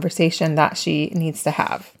the conversation that she needs to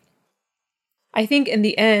have. I think in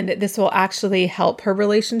the end, this will actually help her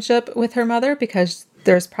relationship with her mother, because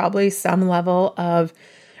there's probably some level of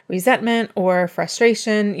resentment or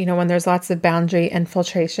frustration, when there's lots of boundary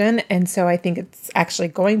infiltration. And so I think it's actually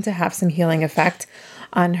going to have some healing effect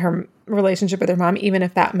on her relationship with her mom, even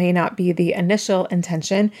if that may not be the initial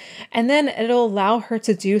intention. And then it'll allow her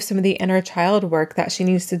to do some of the inner child work that she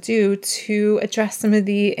needs to do to address some of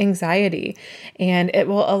the anxiety. And it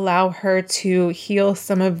will allow her to heal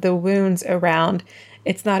some of the wounds around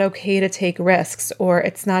it's not okay to take risks, or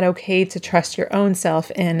it's not okay to trust your own self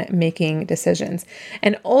in making decisions.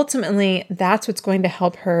 And ultimately, that's what's going to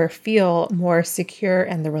help her feel more secure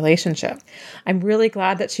in the relationship. I'm really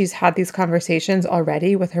glad that she's had these conversations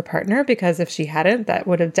already with her partner, because if she hadn't, that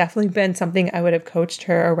would have definitely been something I would have coached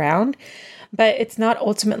her around. But it's not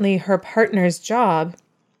ultimately her partner's job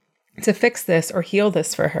to fix this or heal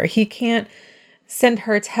this for her. He can't send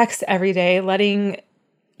her texts every day letting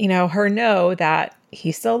her know that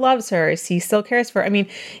he still loves her, he still cares for her. I mean,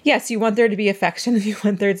 yes, you want there to be affection, you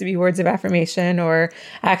want there to be words of affirmation or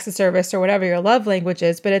acts of service or whatever your love language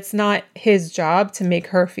is, but it's not his job to make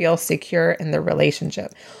her feel secure in the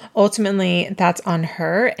relationship. Ultimately, that's on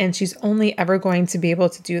her, and she's only ever going to be able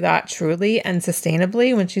to do that truly and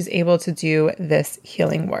sustainably when she's able to do this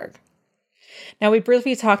healing work. Now, we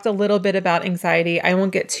briefly talked a little bit about anxiety. I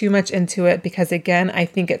won't get too much into it because, again, I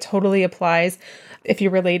think it totally applies. If you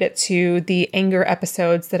relate it to the anger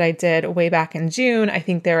episodes that I did way back in June, I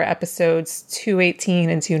think there are episodes 218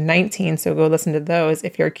 and 219, so go listen to those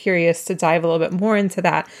if you're curious to dive a little bit more into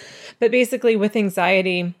that. But basically with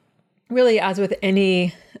anxiety, really as with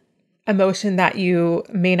any emotion that you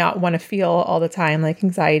may not want to feel all the time, like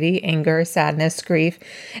anxiety, anger, sadness, grief,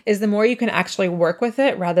 is the more you can actually work with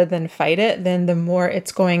it rather than fight it, then the more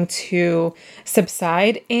it's going to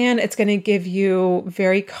subside, and it's going to give you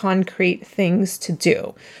very concrete things to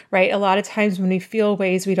do, right? A lot of times when we feel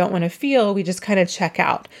ways we don't want to feel, we just kind of check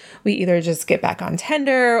out. We either just get back on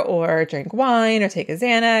Tinder or drink wine or take a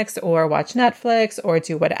Xanax or watch Netflix or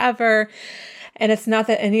do whatever. And it's not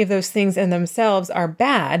that any of those things in themselves are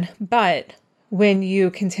bad, but when you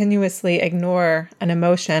continuously ignore an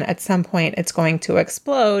emotion, at some point it's going to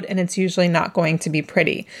explode, and it's usually not going to be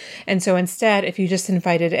pretty. And so instead, if you just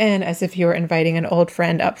invite it in as if you were inviting an old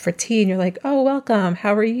friend up for tea, and you're like, oh, welcome,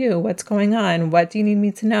 how are you? What's going on? What do you need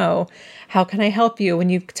me to know? How can I help you? When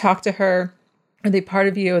you talk to her, or the part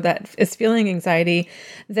of you that is feeling anxiety,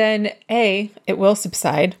 then A, it will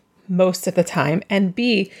subside. most of the time. And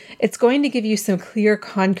B, it's going to give you some clear,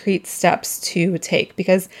 concrete steps to take.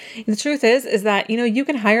 Because the truth is that, you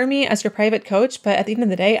can hire me as your private coach, but at the end of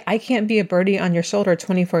the day, I can't be a birdie on your shoulder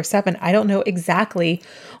 24/7. I don't know exactly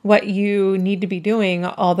what you need to be doing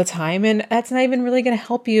all the time. And that's not even really going to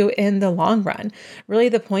help you in the long run. Really,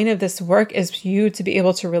 the point of this work is for you to be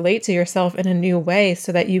able to relate to yourself in a new way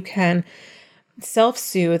so that you can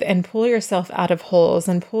self-soothe and pull yourself out of holes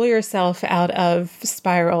and pull yourself out of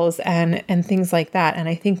spirals and things like that. And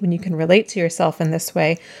I think when you can relate to yourself in this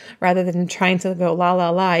way, rather than trying to go, la, la,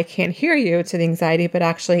 la, I can't hear you to the anxiety, but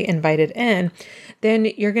actually invite it in, then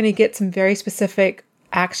you're going to get some very specific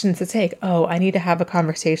actions to take. Oh, I need to have a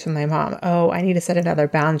conversation with my mom. Oh, I need to set another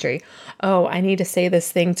boundary. Oh, I need to say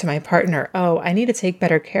this thing to my partner. Oh, I need to take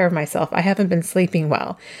better care of myself. I haven't been sleeping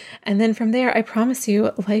well. And then from there, I promise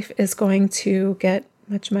you, life is going to get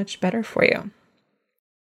much, much better for you.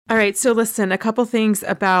 All right, so listen, a couple things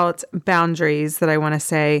about boundaries that I want to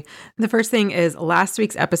say. The first thing is last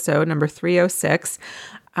week's episode, number 306,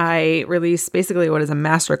 I released basically what is a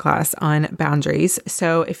masterclass on boundaries.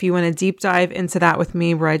 So if you want to deep dive into that with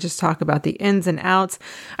me, where I just talk about the ins and outs,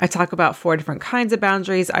 I talk about 4 different kinds of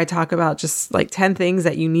boundaries. I talk about just like 10 things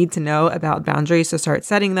that you need to know about boundaries to start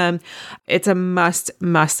setting them. It's a must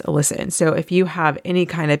listen. So if you have any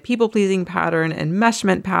kind of people-pleasing pattern,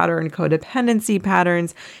 enmeshment pattern, codependency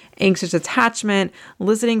patterns, anxious attachment,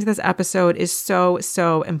 listening to this episode is so,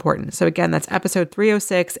 so important. So again, that's episode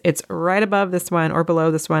 306. It's right above this one or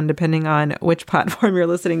below this one, depending on which platform you're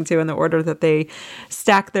listening to in the order that they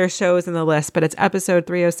stack their shows in the list, but it's episode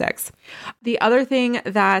 306. The other thing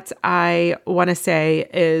that I want to say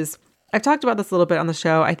is, I've talked about this a little bit on the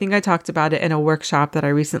show. I think I talked about it in a workshop that I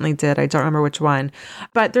recently did. I don't remember which one,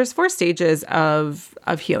 but there's 4 stages of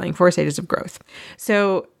healing, 4 stages of growth.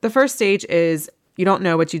 So the first stage is you don't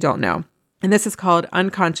know what you don't know. And this is called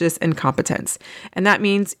unconscious incompetence. And that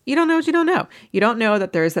means you don't know what you don't know. You don't know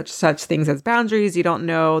that there's such things as boundaries. You don't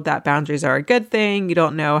know that boundaries are a good thing. You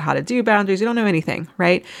don't know how to do boundaries. You don't know anything,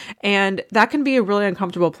 right? And that can be a really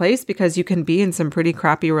uncomfortable place because you can be in some pretty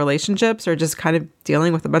crappy relationships or just kind of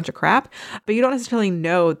dealing with a bunch of crap, but you don't necessarily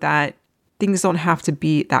know that things don't have to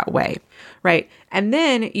be that way, right? And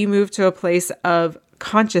then you move to a place of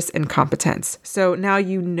conscious incompetence. So now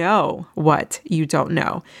you know what you don't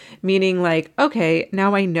know, meaning like, okay,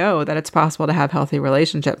 now I know that it's possible to have healthy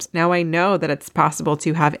relationships. Now I know that it's possible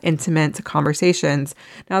to have intimate conversations.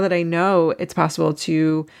 Now that I know it's possible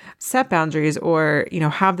to set boundaries or,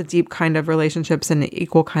 have the deep kind of relationships and the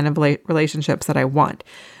equal kind of relationships that I want.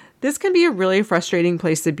 This can be a really frustrating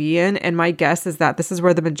place to be in. And my guess is that this is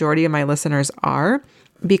where the majority of my listeners are,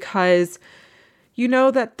 because you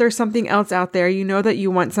know that there's something else out there. You know that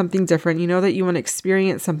you want something different. You know that you want to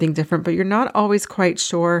experience something different, but you're not always quite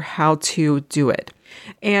sure how to do it.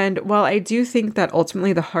 And while I do think that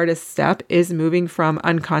ultimately the hardest step is moving from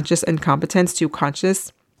unconscious incompetence to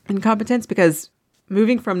conscious incompetence, because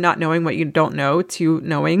moving from not knowing what you don't know to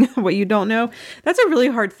knowing what you don't know, that's a really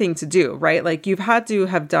hard thing to do, right? Like you've had to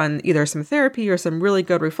have done either some therapy or some really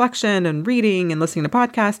good reflection and reading and listening to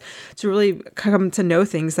podcasts to really come to know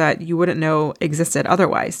things that you wouldn't know existed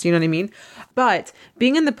otherwise. Do you know what I mean? But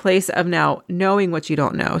being in the place of now knowing what you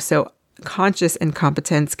don't know, so conscious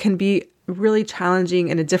incompetence, can be really challenging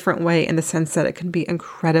in a different way, in the sense that it can be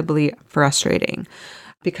incredibly frustrating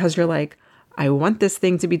because you're like, I want this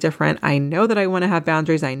thing to be different. I know that I want to have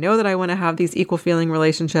boundaries. I know that I want to have these equal feeling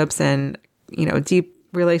relationships and, deep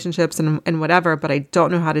relationships and whatever, but I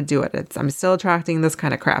don't know how to do it. I'm still attracting this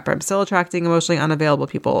kind of crap, or I'm still attracting emotionally unavailable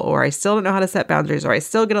people, or I still don't know how to set boundaries, or I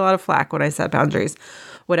still get a lot of flack when I set boundaries,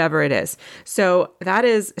 whatever it is. So that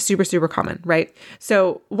is super, super common, right?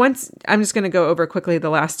 So once, I'm just going to go over quickly the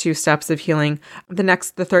last 2 steps of healing.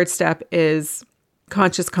 The third step is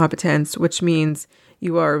conscious competence, which means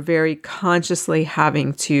you are very consciously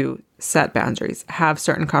having to set boundaries, have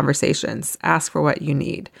certain conversations, ask for what you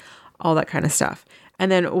need, all that kind of stuff.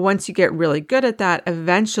 And then once you get really good at that,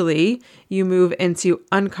 eventually you move into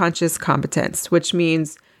unconscious competence, which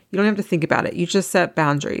means you don't have to think about it. You just set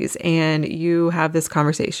boundaries and you have this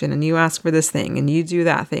conversation and you ask for this thing and you do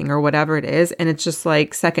that thing or whatever it is. And it's just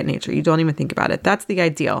like second nature. You don't even think about it. That's the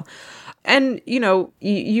ideal. And,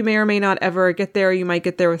 you may or may not ever get there. You might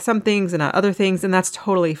get there with some things and not other things, and that's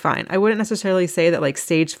totally fine. I wouldn't necessarily say that like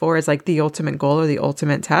stage 4 is like the ultimate goal or the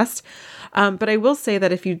ultimate test. But I will say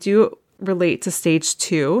that if you do relate to stage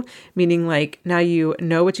 2, meaning like now you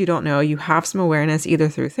know what you don't know, you have some awareness either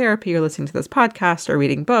through therapy or listening to this podcast or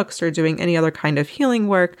reading books or doing any other kind of healing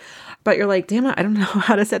work, but you're like, damn it, I don't know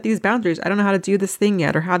how to set these boundaries. I don't know how to do this thing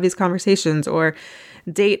yet or have these conversations or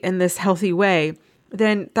date in this healthy way.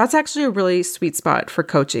 then that's actually a really sweet spot for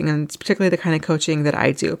coaching. And it's particularly the kind of coaching that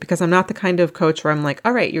I do, because I'm not the kind of coach where I'm like,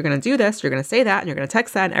 all right, you're going to do this, you're going to say that, and you're going to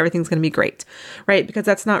text that, and everything's going to be great, right? Because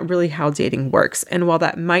that's not really how dating works. And while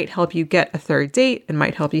that might help you get a third date and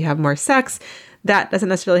might help you have more sex, that doesn't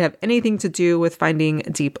necessarily have anything to do with finding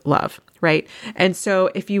deep love, right? And so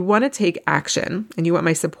if you want to take action and you want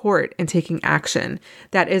my support in taking action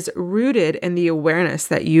that is rooted in the awareness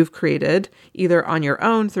that you've created, either on your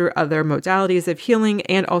own through other modalities of healing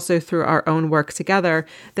and also through our own work together,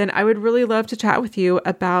 then I would really love to chat with you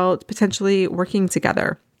about potentially working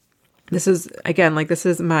together. This is, again, this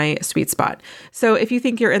is my sweet spot. So if you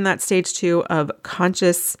think you're in that stage 2 of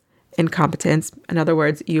conscious incompetence, in other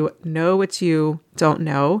words, you know what you don't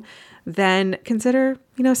know, then consider,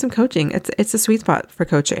 some coaching. It's a sweet spot for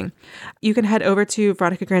coaching. You can head over to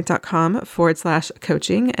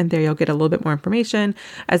veronicagrant.com/coaching, and there you'll get a little bit more information,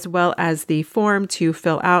 as well as the form to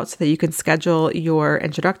fill out so that you can schedule your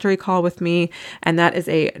introductory call with me. And that is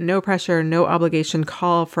a no pressure, no obligation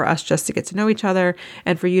call for us just to get to know each other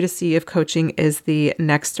and for you to see if coaching is the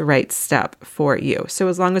next right step for you. So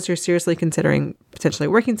as long as you're seriously considering potentially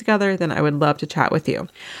working together, then I would love to chat with you.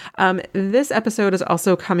 This episode is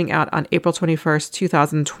also coming out on April 21st,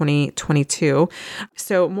 2022.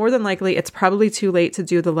 So more than likely, it's probably too late to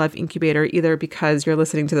do the Love Incubator, either because you're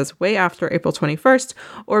listening to this way after April 21st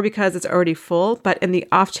or because it's already full. But in the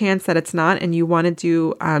off chance that it's not, and you want to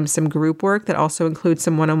do some group work that also includes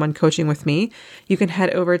some one-on-one coaching with me, you can head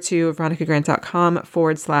over to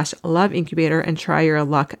veronicagrant.com/Love Incubator and try your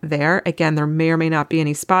luck there. Again, there may or may not be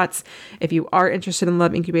any spots. If you are interested in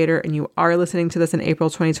Love Incubator and you are listening to this in April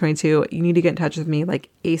 2022, you need to get in touch with me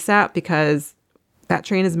ASAP, because that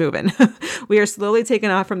train is moving. We are slowly taking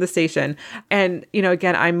off from the station. And,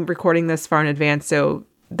 again, I'm recording this far in advance, so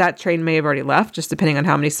that train may have already left, just depending on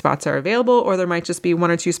how many spots are available, or there might just be 1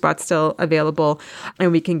 or 2 spots still available,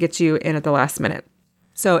 and we can get you in at the last minute.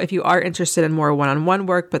 So if you are interested in more one-on-one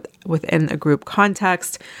work, but within a group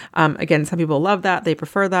context, again, some people love that, they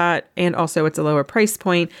prefer that, and also it's a lower price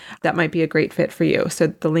point, that might be a great fit for you. So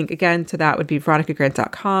the link again to that would be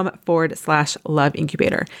veronicagrant.com/Love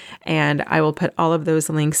Incubator. And I will put all of those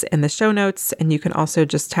links in the show notes, and you can also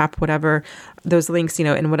just tap whatever those links,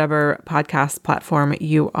 in whatever podcast platform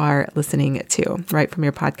you are listening to, right from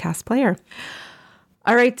your podcast player.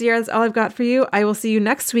 All right, dear, that's all I've got for you. I will see you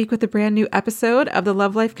next week with a brand new episode of the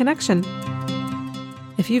Love Life Connection.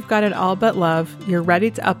 If you've got it all but love, you're ready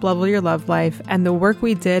to uplevel your love life, and the work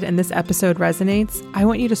we did in this episode resonates, I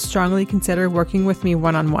want you to strongly consider working with me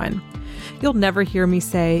one-on-one. You'll never hear me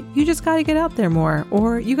say, you just got to get out there more,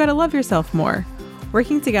 or you got to love yourself more.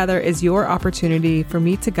 Working together is your opportunity for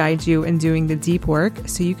me to guide you in doing the deep work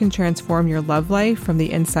so you can transform your love life from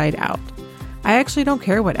the inside out. I actually don't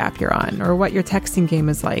care what app you're on, or what your texting game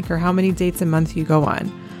is like, or how many dates a month you go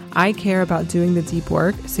on. I care about doing the deep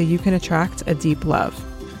work so you can attract a deep love.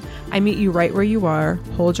 I meet you right where you are,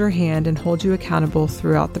 hold your hand, and hold you accountable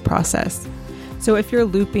throughout the process. So if you're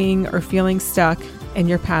looping or feeling stuck in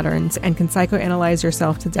your patterns and can psychoanalyze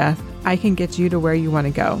yourself to death, I can get you to where you want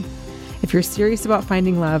to go. If you're serious about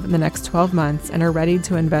finding love in the next 12 months and are ready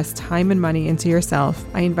to invest time and money into yourself,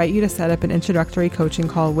 I invite you to set up an introductory coaching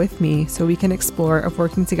call with me so we can explore if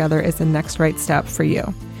working together is the next right step for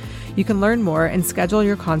you. You can learn more and schedule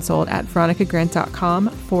your consult at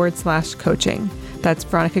veronicagrant.com/coaching. That's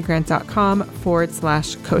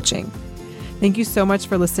veronicagrant.com/coaching. Thank you so much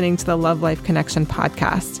for listening to the Love Life Connection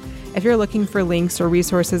podcast. If you're looking for links or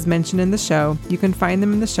resources mentioned in the show, you can find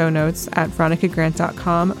them in the show notes at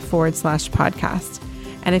veronicagrant.com/podcast.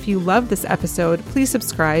 And if you love this episode, please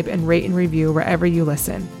subscribe and rate and review wherever you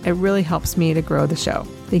listen. It really helps me to grow the show.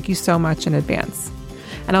 Thank you so much in advance.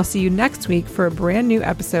 And I'll see you next week for a brand new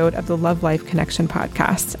episode of the Love Life Connection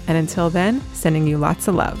podcast. And until then, sending you lots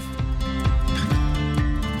of love.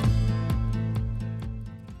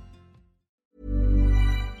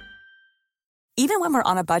 Even when we're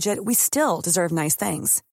on a budget, we still deserve nice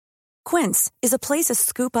things. Quince is a place to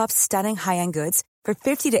scoop up stunning high-end goods for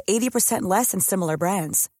 50 to 80% less than similar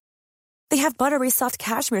brands. They have buttery soft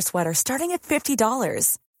cashmere sweaters starting at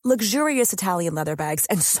 $50, luxurious Italian leather bags,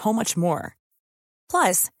 and so much more.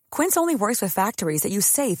 Plus, Quince only works with factories that use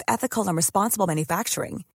safe, ethical, and responsible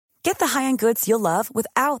manufacturing. Get the high-end goods you'll love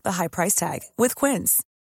without the high price tag with Quince.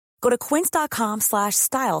 Go to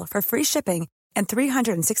quince.com/style for free shipping and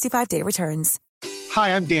 365-day returns.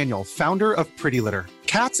 Hi, I'm Daniel, founder of Pretty Litter.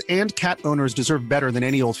 Cats and cat owners deserve better than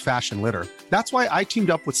any old-fashioned litter. That's why I teamed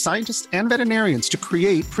up with scientists and veterinarians to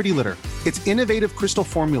create Pretty Litter. Its innovative crystal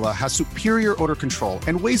formula has superior odor control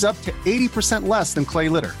and weighs up to 80% less than clay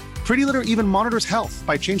litter. Pretty Litter even monitors health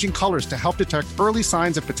by changing colors to help detect early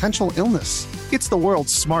signs of potential illness. It's the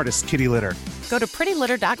world's smartest kitty litter. Go to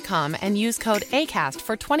prettylitter.com and use code ACAST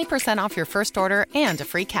for 20% off your first order and a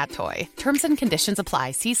free cat toy. Terms and conditions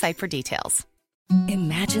apply. See site for details.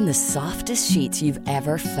 Imagine the softest sheets you've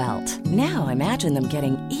ever felt. Now imagine them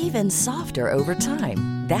getting even softer over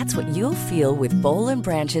time. That's what you'll feel with Boll &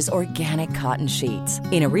 Branch's organic cotton sheets.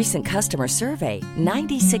 In a recent customer survey,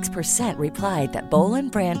 96% replied that Boll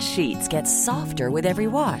 & Branch sheets get softer with every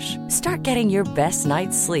wash. Start getting your best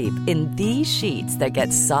night's sleep in these sheets that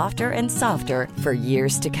get softer and softer for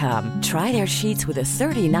years to come. Try their sheets with a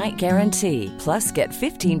 30-night guarantee. Plus, get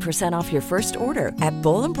 15% off your first order at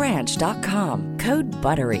bollandbranch.com. Code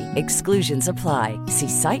BUTTERY. Exclusions apply. See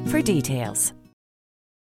site for details.